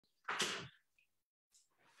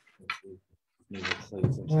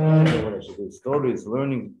Stories,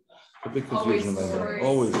 learning, a big confusion in my mind.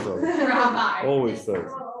 Always stories. Rabbi. Always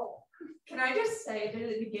stories. Can I just say that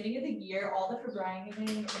at the beginning of the year, all the February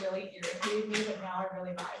thing really irritated me, but now I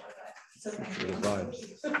really vibe with it. So thank you. Vibes.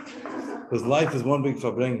 Because life is one big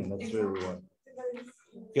February. That's really why.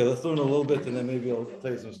 Okay, let's learn a little bit, and then maybe I'll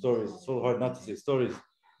tell you some stories. It's so hard not to say stories.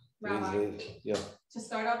 Rabbi, yeah. To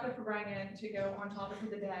start off the February and to go on topic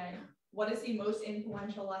of the day, what is the most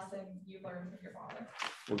influential lesson you learned from your father?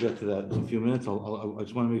 We'll get to that in a few minutes. I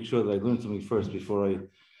just want to make sure that I learn something first before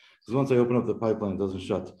because once I open up the pipeline, it doesn't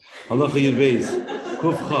shut. Halacha Yud Beis,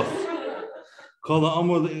 Kuf Chaf. Kol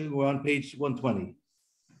Ha'amor, we're on page 120.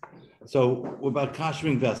 So we're about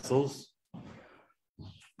kashering vessels.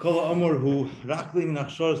 Kol Ha'amor hu raklim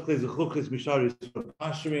nachsharos klei zechuchis misharis,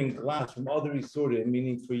 kashering glass from other isurim,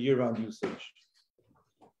 meaning for year-round usage.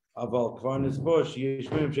 Aval kvarnis bosh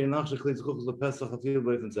yeshmim shein nachshach klei zechuchis lepesach afil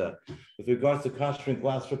b'eifenzeh. With regards to kashering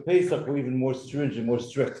glass for Pesach, we're even more stringent, more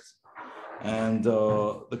strict. And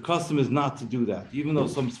the custom is not to do that, even though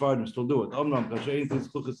some Sephardim still do it. In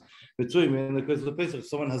the case of Pesach,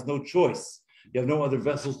 someone has no choice. You have no other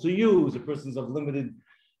vessels to use. The person's of limited,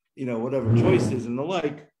 whatever choices and the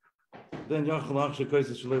like. Then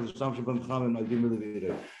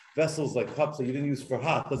vessels like cups that you didn't use for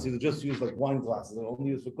hot, let's say you just use like wine glasses, they're only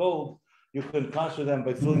used for cold. You could kasher them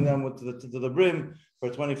by filling them to the brim for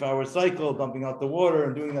a 24-hour cycle, dumping out the water,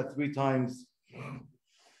 and doing that 3 times.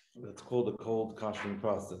 That's called a cold kashering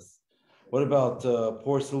process. What about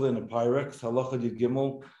porcelain and pyrex? Halacha Yud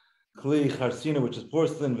Gimel, kli charsina, which is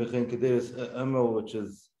porcelain, v'chein kedeis emel, which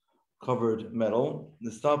is covered metal.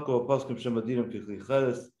 Nistapko paskim shemadirim kli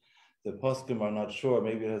cheres. The paskim are not sure.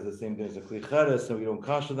 Maybe it has the same thing as a kli cheres, and we don't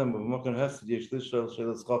kasher them.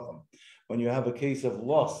 When you have a case of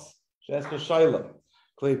loss, she'eska shayla.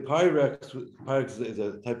 Clay pyrex is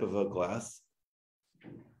a type of a glass.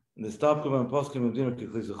 The stopkum and poskim of dinner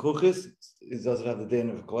kiklis chuchis, it doesn't have the din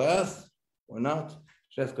of glass or not.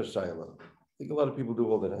 Sheska shayla. I think a lot of people do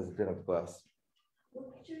all that has a din of glass.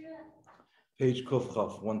 Page Kuf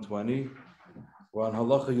Chaf 120. We're on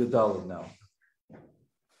Halacha Yudalid now.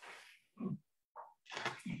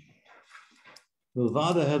 Again,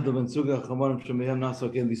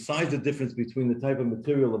 besides the difference between the type of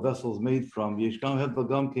material a vessel is made from, between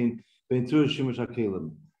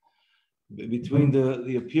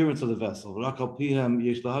the appearance of the vessel.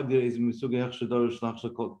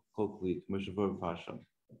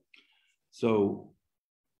 So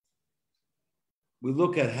we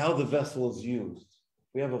look at how the vessel is used.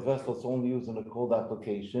 We have a vessel that's only used in a cold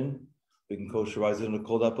application. We can kosherize it in a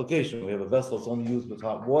cold application. We have a vessel that's only used with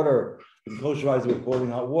hot water. We can kosherize it with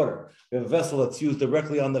boiling hot water. We have a vessel that's used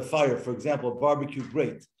directly on the fire. For example, a barbecue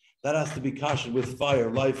grate. That has to be kashed with fire,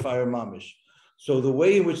 live fire mamish. So the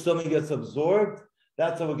way in which something gets absorbed,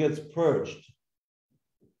 that's how it gets purged.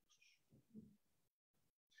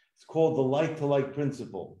 It's called the like-to-like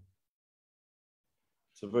principle.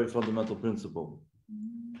 It's a very fundamental principle.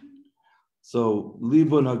 So,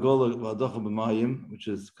 libun hagola v'adacha b'mayim, which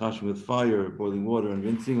is kashing with fire, boiling water, and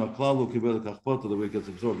rinsing aklalu kibel kachpoto, the way it gets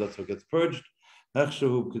absorbed, that's how it gets purged.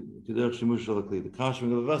 Hechshahu k'derech shimush shalakli. The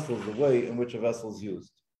kashing of a vessel is the way in which a vessel is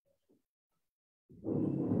used.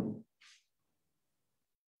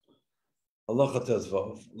 Halacha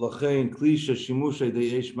tezvav. Lachein klisha shimushay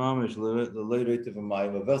de'esh mamish l'leireitiv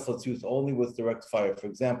b'mayim. A vessel that's used only with direct fire. For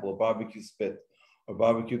example, a barbecue spit or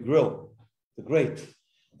barbecue grill, the grate.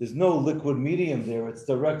 There's no liquid medium there. It's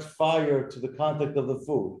direct fire to the contact of the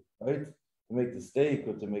food, right? To make the steak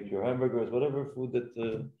or to make your hamburgers, whatever food that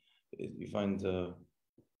you find your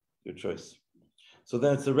choice. So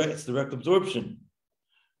then it's direct absorption.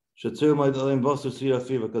 Those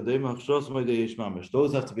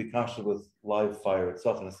have to be kashed with live fire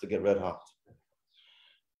itself, and it's to get red hot.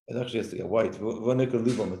 It actually has to get white.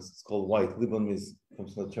 It's called white. Libon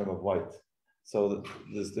comes from the term of white. So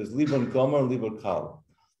there's libon gomer and libon kal.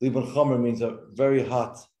 Libon chomer means a very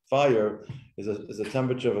hot fire is a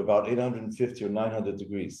temperature of about 850 or 900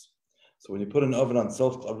 degrees. So when you put an oven on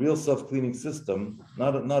a real self-cleaning system,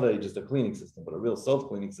 not just a cleaning system, but a real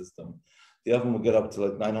self-cleaning system, the oven will get up to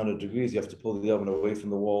like 900 degrees. You have to pull the oven away from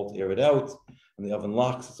the wall to air it out, and the oven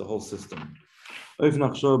locks. It's a whole system. Or you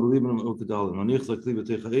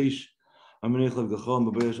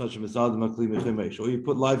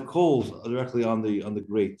put live coals directly on the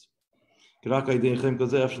grate. Only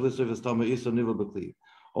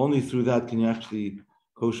through that can you actually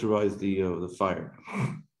kosherize the fire,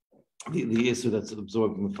 the issue that's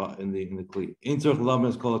absorbed in the kli.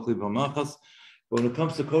 When it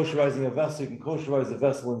comes to kosherizing a vessel, you can kosherize the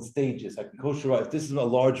vessel in stages. I can kosherize. If this is a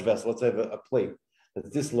large vessel, let's say I have a plate. that's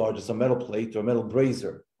this large. It's a metal plate or a metal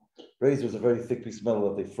brazier. Brazier is a very thick piece of metal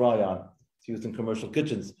that they fry on. It's used in commercial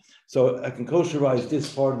kitchens. So I can kosherize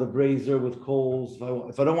this part of the brazier with coals.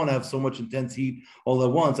 If I don't want to have so much intense heat all at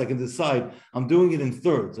once, I can decide I'm doing it in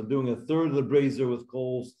thirds. I'm doing a third of the brazier with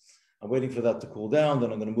coals. I'm waiting for that to cool down.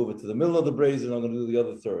 Then I'm going to move it to the middle of the brazier, and I'm going to do the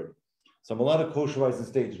other third. So I'm a lot of kosherizing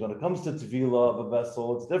stages. When it comes to tevilah of a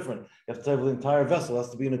vessel, it's different. You have to have the entire vessel. It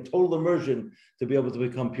has to be in a total immersion to be able to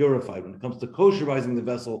become purified. When it comes to kosherizing the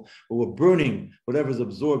vessel, where we're burning whatever's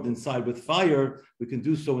absorbed inside with fire, we can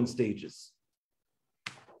do so in stages.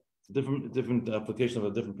 It's a different application of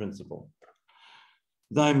a different principle.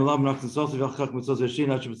 So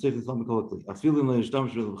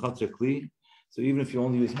even if you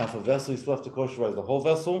only use half a vessel, you still have to kosherize the whole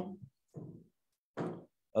vessel.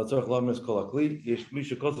 Now those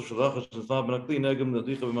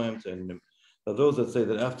that say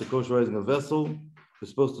that after kosherizing a vessel, we're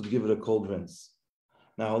supposed to give it a cold rinse.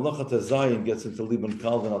 Now halacha tezayin gets into liban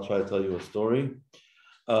kal, and I'll try to tell you a story.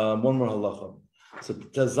 One more halacha. So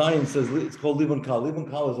tezayin says it's called liban kal. Liban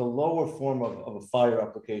kal is a lower form of a fire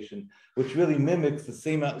application, which really mimics the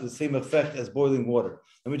same effect as boiling water.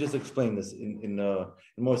 Let me just explain this in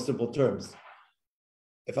more simple terms.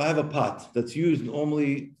 If I have a pot that's used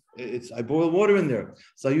normally, I boil water in there.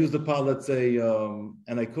 So I use the pot, let's say, and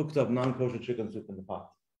I cooked up non-kosher chicken soup in the pot.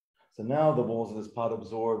 So now the walls of this pot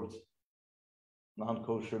absorbed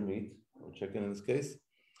non-kosher meat, or chicken in this case,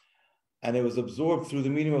 and it was absorbed through the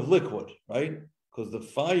medium of liquid, right? Because the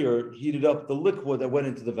fire heated up the liquid that went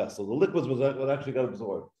into the vessel. The liquid was what actually got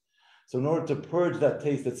absorbed. So in order to purge that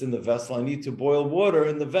taste that's in the vessel, I need to boil water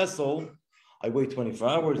in the vessel. I wait 24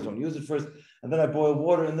 hours, don't use it first, and then I boil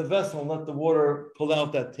water in the vessel and let the water pull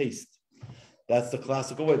out that taste. That's the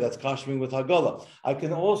classical way. That's kashering with hagala. I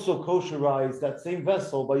can also kosherize that same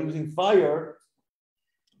vessel by using fire,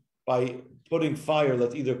 by putting fire,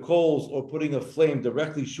 that's either coals or putting a flame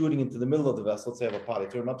directly shooting into the middle of the vessel. Let's say I have a pot. I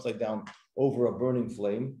turn it upside down over a burning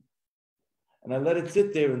flame, and I let it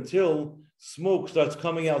sit there until smoke starts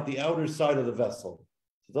coming out the outer side of the vessel.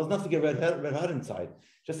 It doesn't have to get red hot inside.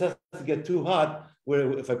 It just has to get too hot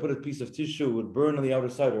where if I put a piece of tissue, it would burn on the outer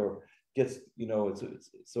side or gets,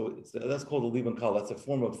 that's called a liban kal. That's a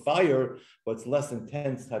form of fire, but it's less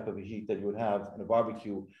intense type of a heat that you would have in a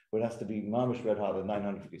barbecue where it has to be mamish red hot at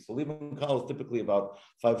 900 degrees. So liban kal is typically about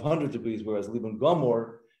 500 degrees, whereas liban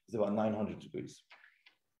gomor is about 900 degrees.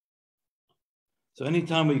 So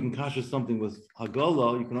anytime where you can kasher something with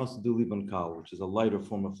hagala, you can also do liban kal, which is a lighter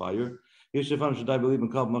form of fire. Now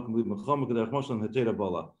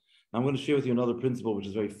I'm going to share with you another principle which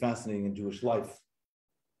is very fascinating in Jewish life.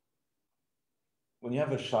 When you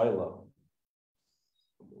have a shaila,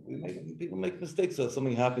 people make mistakes, so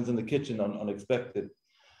something happens in the kitchen unexpected.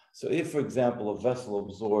 So if, for example, a vessel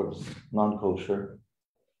absorbs non-kosher,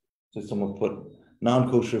 so someone put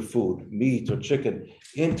non-kosher food, meat or chicken,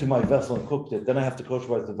 into my vessel and cooked it, then I have to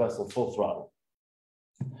kosherize the vessel full throttle.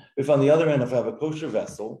 If on the other end, if I have a kosher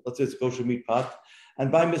vessel, let's say it's a kosher meat pot,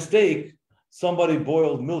 and by mistake, somebody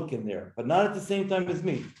boiled milk in there, but not at the same time as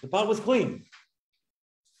meat. The pot was clean.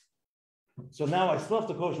 So now I still have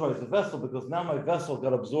to kosherize the vessel because now my vessel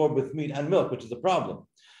got absorbed with meat and milk, which is a problem.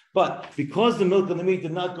 But because the milk and the meat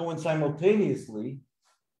did not go in simultaneously,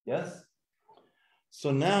 yes?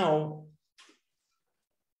 So now,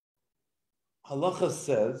 halacha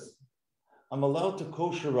says, I'm allowed to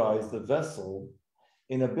kosherize the vessel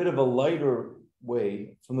in a bit of a lighter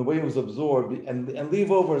way from the way it was absorbed and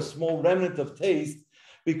leave over a small remnant of taste,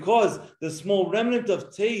 because the small remnant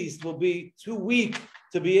of taste will be too weak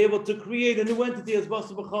to be able to create a new entity as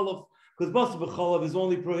basar b'chalav, because basar b'chalav is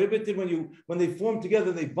only prohibited when they form together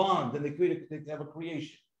and they bond and they have a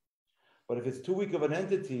creation. But if it's too weak of an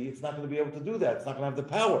entity, it's not going to be able to do that. It's not going to have the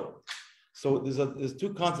power. So there's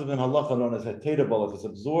two concepts in halacha known as heterabol. If it's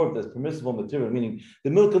absorbed as permissible material, meaning the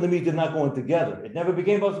milk and the meat did not go in together. It never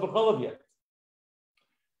became basar b'chalav yet.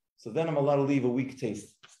 So then I'm allowed to leave a weak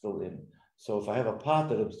taste still in. So if I have a pot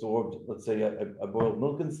that absorbed, let's say I boiled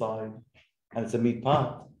milk inside, and it's a meat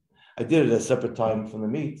pot, I did it at a separate time from the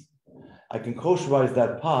meat, I can kosherize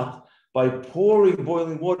that pot by pouring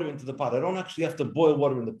boiling water into the pot. I don't actually have to boil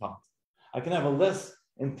water in the pot. I can have a less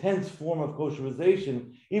intense form of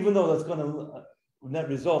kosherization, even though that's going to net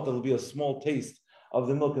result, there'll be a small taste of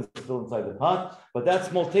the milk that's still inside the pot, but that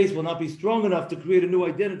small taste will not be strong enough to create a new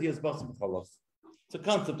identity as basar b'chalav. It's a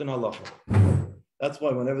concept in halacha. That's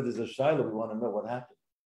why whenever there's a shaila, we want to know what happened.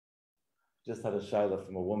 Just had a shaila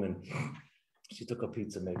from a woman. She took a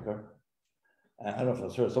pizza maker. And I don't know if it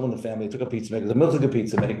was her, someone in the family took a pizza maker, a milchige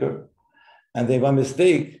pizza maker, and they, by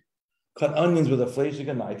mistake, cut onions with a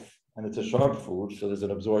fleischiger knife and it's a sharp food, so there's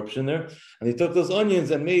an absorption there. And he took those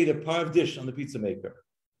onions and made a parve dish on the pizza maker.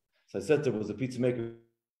 So I said to him, was the pizza maker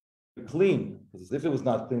clean? Because if it was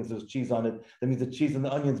not clean, if there was cheese on it, that means the cheese and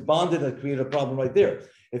the onions bonded and created a problem right there.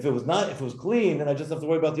 If it was not, if it was clean, then I just have to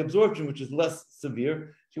worry about the absorption, which is less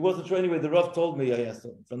severe. She wasn't sure anyway. The Rav told me, I asked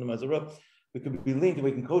a friend of mine, Rav, we could be lean,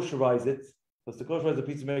 we can kosherize it. Because to kosherize the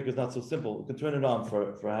pizza maker is not so simple. We can turn it on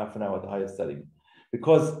for half an hour at the highest setting.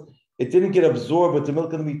 Because it didn't get absorbed with the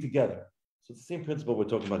milk and the meat together. So it's the same principle we're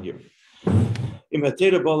talking about here. It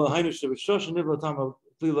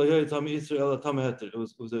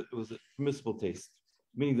was a permissible taste,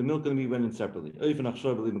 meaning the milk and the meat went in separately.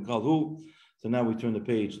 So now we turn the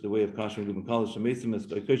page, the way of Kashering.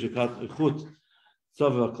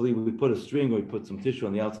 We put a string or we put some tissue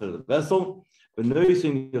on the outside of the vessel. We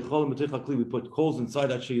put coals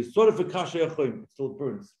inside. Actually, it's sort of a kasher, it still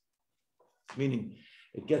burns. Meaning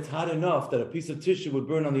it gets hot enough that a piece of tissue would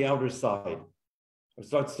burn on the outer side. Or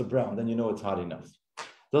starts to brown, then you know it's hot enough.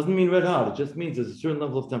 Doesn't mean red hot, it just means there's a certain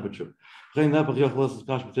level of temperature. This type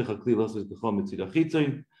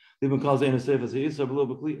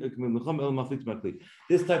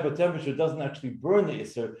of temperature doesn't actually burn the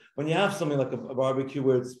Iyar. When you have something like a barbecue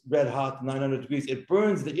where it's red hot, 900 degrees, it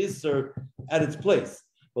burns the Iyar at its place.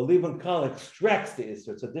 But Libun Kal extracts the Iyar.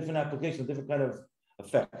 It's a different application, a different kind of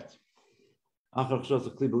effect. The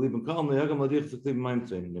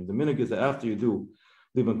minhag is that after you do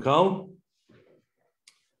Libun Kal,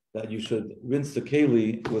 that you should rinse the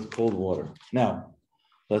keli with cold water. Now,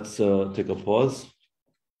 let's take a pause.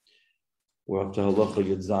 We're up to Halacha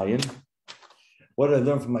Yud Zayin. What did I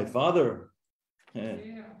learn from my father?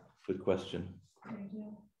 Good question.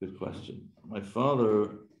 Good question. My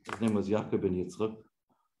father, his name was Yaakov ben Yitzchak.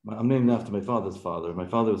 I'm named after my father's father. My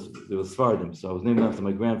father was Sephardim, so I was named after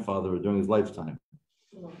my grandfather during his lifetime.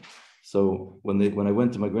 So when I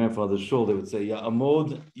went to my grandfather's shul, they would say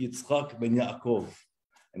Ya'amod Yitzchak ben Yaakov,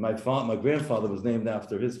 and my grandfather was named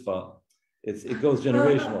after his father. It goes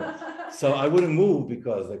generational. So I wouldn't move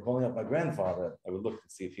because they're calling up my grandfather. I would look to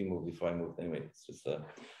see if he moved before I moved. Anyway, it's just a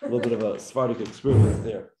little bit of a Sephardic experience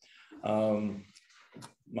there.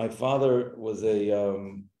 My father was a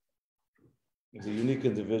unique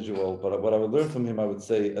individual, but what I would learn from him, I would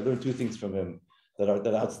say, I learned two things from him that are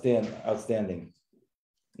outstanding.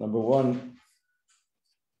 Number one,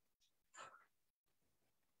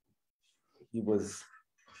 he was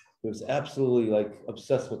absolutely like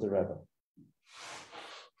obsessed with the Rebbe.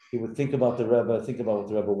 He would think about the Rebbe, think about what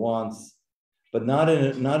the Rebbe wants, but not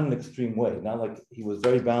in an extreme way. Not like he was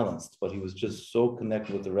very balanced, but he was just so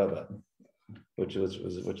connected with the Rebbe, which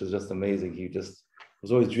is just amazing. He just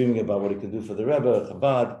was always dreaming about what he could do for the Rebbe,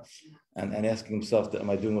 Chabad, and asking himself, am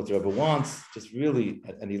I doing what the Rebbe wants? Just really,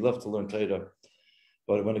 and he loved to learn Torah.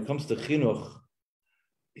 But when it comes to chinuch,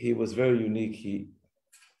 he was very unique. He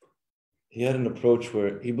had an approach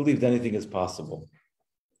where he believed anything is possible.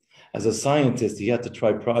 As a scientist, he had to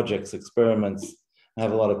try projects, experiments, and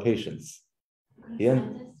have a lot of patience.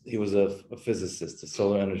 He was a physicist, a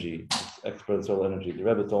solar energy, expert in solar energy. The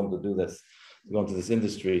Rebbe told him to do this, to go into this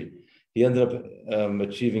industry. He ended up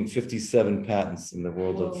achieving 57 patents in the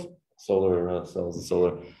world of solar cells and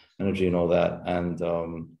solar energy and all that, and a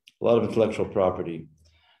lot of intellectual property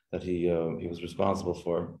that he was responsible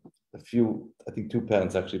for. I think 2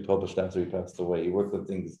 patents actually published after he passed away. He worked on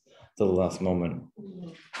things till the last moment.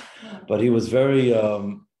 But he was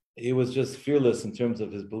he was just fearless in terms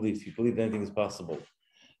of his belief. He believed anything is possible.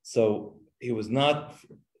 So he was not,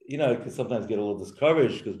 he could sometimes get a little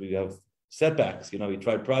discouraged because we have setbacks. He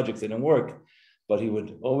tried projects, they didn't work. But he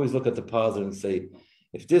would always look at the positive and say,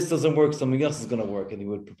 if this doesn't work, something else is going to work. And he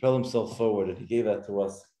would propel himself forward, and he gave that to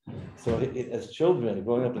us. So as children,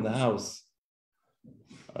 growing up in the house,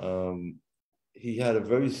 he had a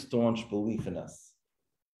very staunch belief in us.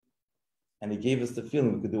 And he gave us the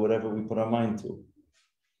feeling we could do whatever we put our mind to.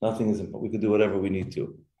 Nothing is important. We could do whatever we need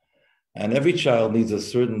to. And every child needs a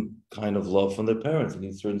certain kind of love from their parents. It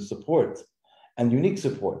needs certain support and unique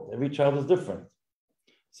support. Every child is different.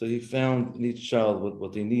 So he found in each child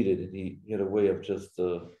what they needed, and he had a way of just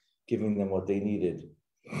giving them what they needed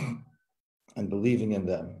and believing in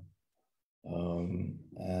them.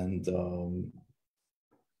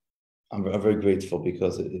 I'm very grateful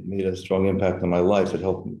because it made a strong impact on my life. It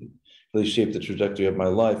helped me really shape the trajectory of my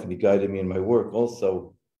life, and he guided me in my work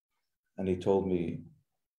also. And he told me,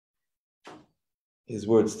 his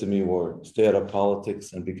words to me were, stay out of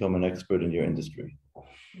politics and become an expert in your industry.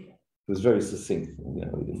 It was very succinct. He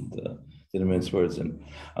didn't mince words.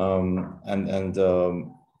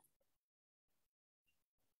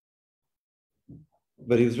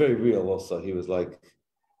 But he was very real also. He was like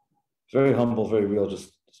very humble, very real,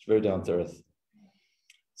 just just very down to earth.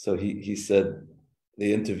 So he said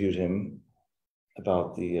they interviewed him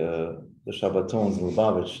about the Shabbatons in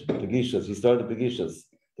Lubavitch, the Pegishas. He started the Pegishas,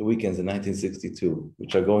 the weekends in 1962,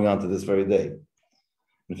 which are going on to this very day.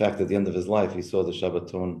 In fact, at the end of his life, he saw the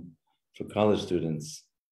Shabbaton for college students.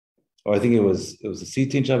 Or I think it was a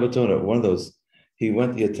C-teen Shabbaton, or one of those. He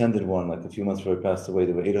attended one like a few months before he passed away.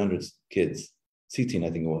 There were 800 kids. C-teen, I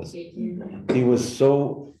think it was. He was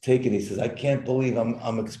so taken. He says, I can't believe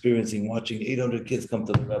I'm experiencing watching 800 kids come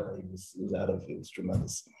to the Rebbe. He was it was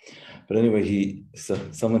tremendous. But anyway,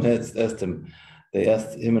 someone asked him, they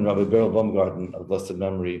asked him and Rabbi Beryl Baumgarten of blessed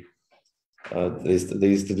memory. They used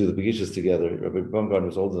to do the Begishas together. Rabbi Baumgarten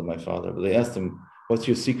was older than my father, but they asked him, what's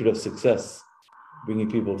your secret of success? Bringing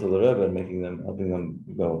people to the Rebbe and helping them,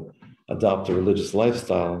 adopt a religious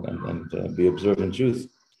lifestyle and be observant Jews.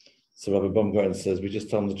 So Rabbi Baumgarten says, we just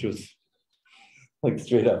tell them the truth. Like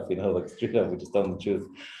straight up, we just tell them the truth.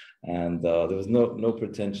 And there was no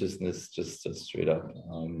pretentiousness, just straight up.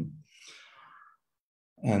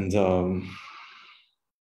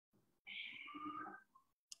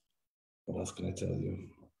 What else can I tell you?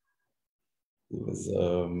 He was,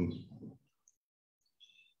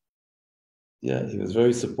 he was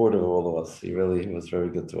very supportive of all of us. He was very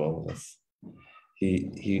good to all of us.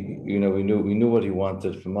 We knew what he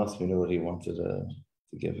wanted from us. We knew what he wanted to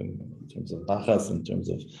give him in terms of achas,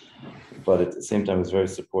 but at the same time, he was very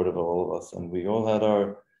supportive of all of us. And we all had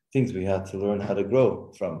our things we had to learn how to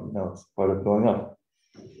grow from. It's part of growing up.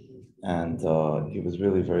 And he was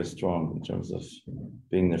really very strong in terms of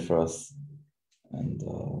being there for us, and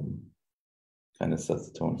kind of set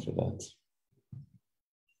the tone for that.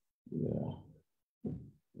 Yeah.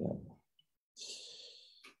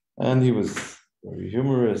 And he was very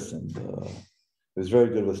humorous, and he was very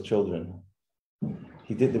good with children.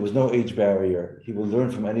 There was no age barrier. He would learn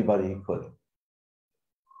from anybody he could.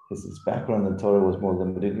 His background in Torah was more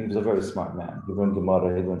limited. He was a very smart man. He learned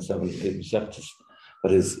Gemara, he learned 7, 8 receptors.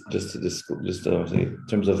 But in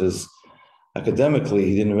terms of his academically,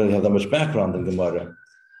 he didn't really have that much background in Gemara.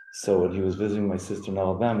 So when he was visiting my sister in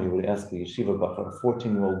Alabama, he would ask the yeshiva bachar, a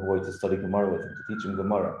 14-year-old boy, to study Gemara with him, to teach him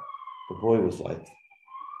Gemara. The boy was like,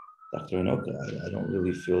 Dr. Hanoka, I don't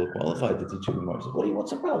really feel qualified to teach you Gemara. I said,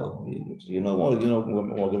 what's the problem? You know more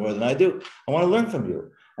Gemara than I do. I want to learn from you.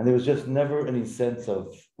 And there was just never any sense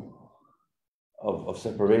of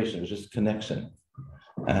separation. It was just connection.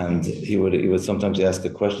 And he would sometimes ask a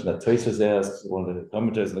question that Tosfos asks, one of the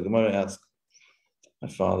commentators in the Gemara asked my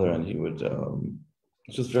father, and he would,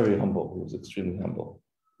 was just very humble. He was extremely humble.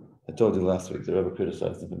 I told you last week, the Rebbe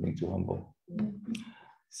criticized him for being too humble.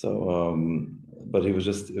 So, but he was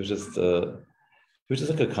just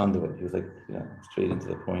like a conduit. He was like, straight into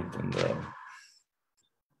the point.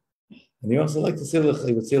 And he also liked to say,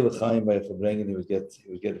 he would say l'chaim by a fabrengen. He would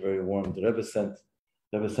get very warm. The Rebbe sent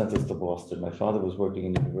us to Boston. My father was working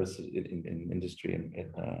in university in industry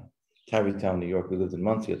in Tarrytown, New York. We lived in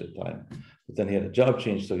Muncie at the time, but then he had a job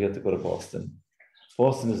change, so he had to go to Boston.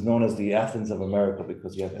 Boston is known as the Athens of America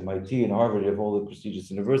because you have MIT and Harvard. You have all the prestigious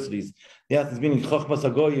universities. The Athens meaning Chochmas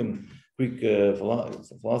Hagoyim, Greek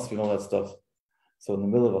philosophy and all that stuff. So in the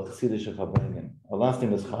middle of a Chassidish Fabrengen, our last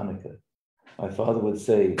name was Hanoka. My father would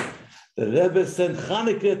say, the Rebbe sent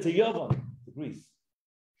Hanoka to Yavan, to Greece.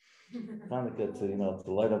 Hanukkah to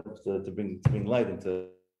light up, to bring light into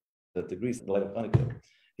the Greece, the light of Hanukkah.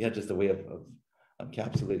 He had just a way of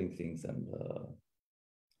encapsulating things, and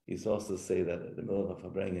he used to also say that in the middle of a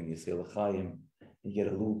fabrengen, you say l'chaim, you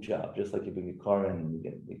get a lube job, just like you bring your car in and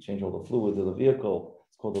you change all the fluids of the vehicle.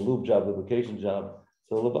 It's called a lube job, lubrication job.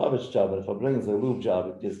 So a Lubavitch job, but if fabrengen is a lube job,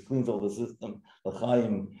 it just cleans all the system.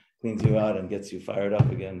 L'chaim cleans you out and gets you fired up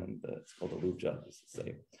again, and it's called a lube job, just to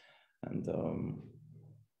say. And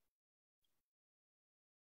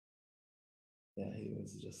he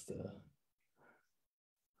was just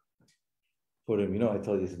Purim. I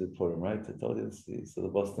told you to do Purim, right? I told you this. So the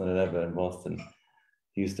Boston Rebbe in Boston,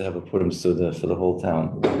 he used to have a Purim Suda for the whole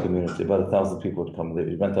town, the community. About 1,000 people would come there.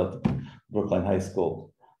 He went out to Brookline High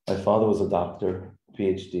School. My father was a doctor,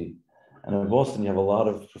 PhD. And in Boston, you have a lot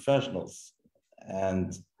of professionals.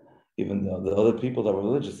 And even the other people that were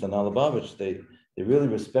religious in Lubavitch, they really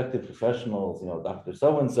respected professionals, Dr.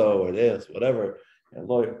 So-and-so or this, whatever,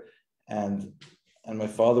 lawyer. And my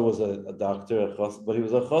father was a doctor, but he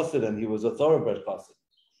was a chassid, and he was a thoroughbred chassid.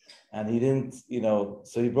 And he didn't,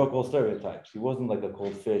 so he broke all stereotypes. He wasn't like a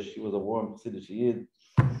cold fish. He was a warm chassidish yid.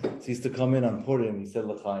 So he used to come in on Purim. He said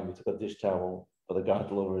l'chaim. He took a dish towel, put a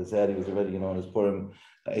gartel over his head. He was already, on his Purim.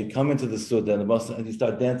 He'd come into the suda and the bus, and he'd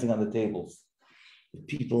start dancing on the tables. the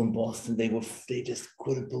people in Boston, they just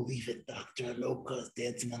couldn't believe it. Dr. Hanoka is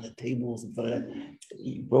dancing on the tables in front of that.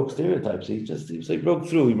 He broke stereotypes. He broke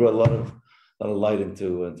through. He brought a lot of light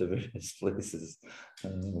into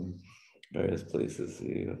various places.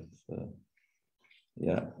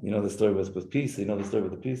 Yeah, you know the story with peace. You know the story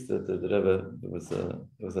with the peace that the Rebbe. There was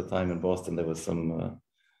a time in Boston. There was some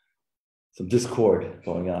discord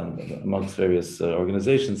going on amongst various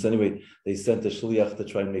organizations. Anyway, they sent a shliach to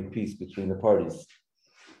try and make peace between the parties.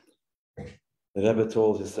 The Rebbe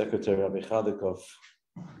told his secretary, Rabbi Hanoka,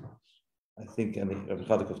 I think, and Rabbi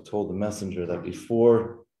Hanoka told the messenger that this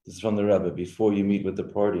is from the Rebbe, before you meet with the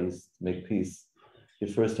parties to make peace, you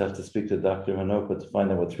first have to speak to Dr. Hanoka to find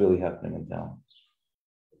out what's really happening in town.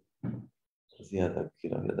 Because he had that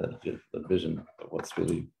vision of what's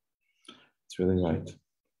really right.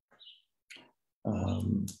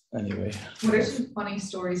 Anyway. What are some funny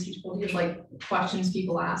stories he told you, like questions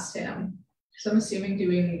people asked him? So I'm assuming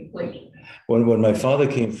doing like. When my father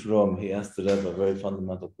came from, he asked the Rebbe very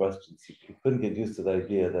fundamental questions. He couldn't get used to the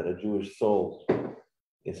idea that a Jewish soul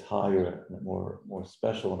is higher and more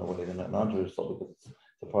special in a way than a non-Jewish soul because it's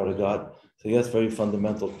a part of God. So he asked very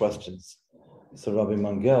fundamental questions. So Rabbi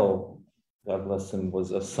Mangel, God bless him,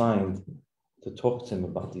 was assigned to talk to him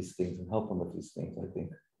about these things and help him with these things, I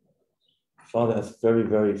think. Father asked very,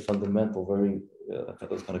 very fundamental,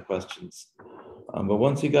 those kind of questions. But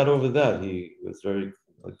once he got over that, he was very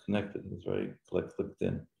connected. He was very clicked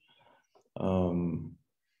in.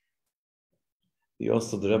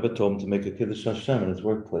 The Rebbe told him to make a Kiddush Hashem in his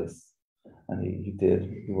workplace, and he did.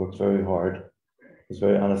 He worked very hard. He was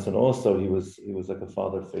very honest, and also he was like a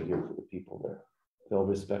father figure for the people there. They all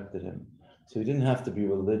respected him. So he didn't have to be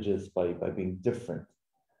religious by being different.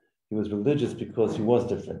 He was religious because he was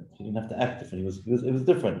different. He didn't have to act different. He was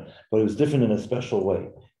different, but he was different in a special way.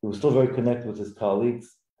 He was still very connected with his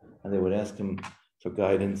colleagues, and they would ask him for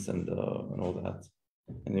guidance and all that.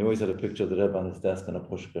 And he always had a picture of the Rebbe on his desk and a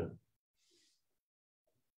pushka.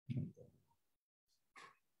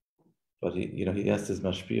 But he asked his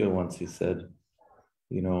mashpia once. He said,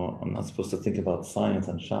 I'm not supposed to think about science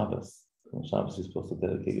on Shabbos. On Shabbos, you're supposed to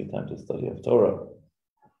dedicate your time to study of Torah.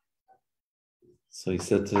 So he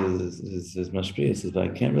said to his mashpia, he says, but I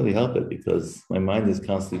can't really help it because my mind is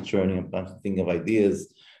constantly churning. I'm constantly thinking of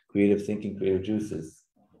ideas, creative thinking, creative juices.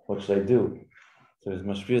 What should I do? So his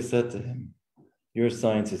mashpia said to him, your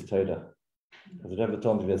science is Torah. Because the Rebbe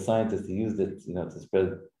told him to be a scientist, he used it, to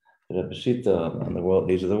spread the Rebbe Shita on the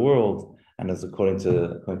world, age of the world, and as according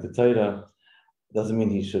to Torah, doesn't mean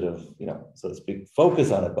he should have, so to speak,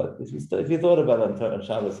 focus on it. But if he thought about it on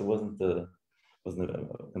Shabbos, it wasn't a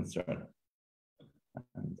concern.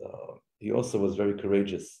 And he also was very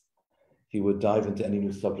courageous. He would dive into any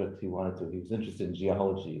new subject he wanted to. He was interested in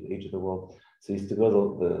geology, the age of the world. So he used to go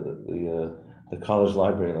to the college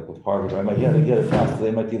library, like with Harvard, or he had a pass to the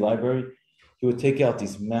MIT library. He would take out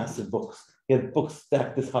these massive books. He had books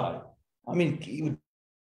stacked this high. I mean, he would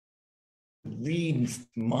read, and his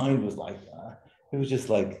mind was like, it was just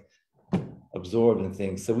like absorbed in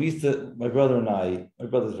things. So my brother and I, my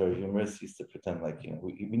brother's very humorous. He used to pretend like,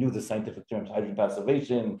 we knew the scientific terms, hydrogen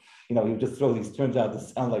passivation. He would just throw these terms out to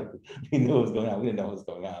sound like we knew what was going on. We didn't know what was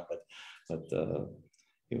going on, but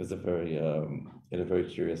he was he had a very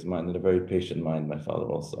curious mind and a very patient mind, my father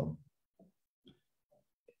also.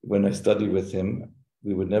 When I studied with him,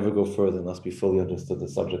 we would never go further unless we fully understood the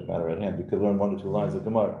subject matter at hand. We could learn 1 or 2 lines of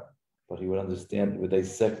Gemara, but he would understand, he would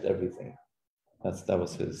dissect everything. That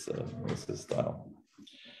was his style.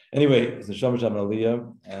 Anyway, it's the Neshama Shalom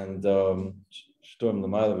Aliyah and Shtorm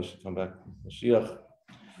L'mayla. We should come back. Mashiach,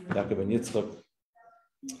 Yaakov and Yitzchak,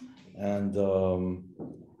 and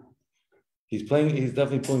he's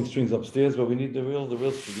definitely pulling strings upstairs. But we need the real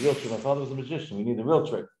trick. My father was a magician. We need the real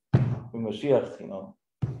trick. Bring Mashiach,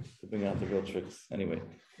 to bring out the real tricks. Anyway,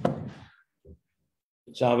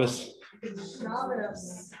 Shabbos.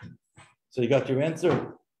 So you got your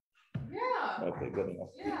answer? Yeah. Okay, good enough.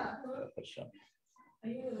 Yeah. Are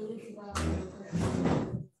you related to that?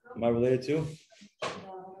 Am I related to?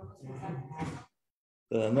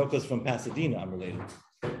 The Hanoka's from Pasadena, I'm related.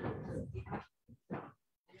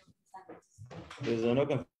 There's a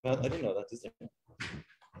Hanoka, I didn't know that. Is there?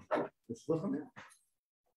 It's from there?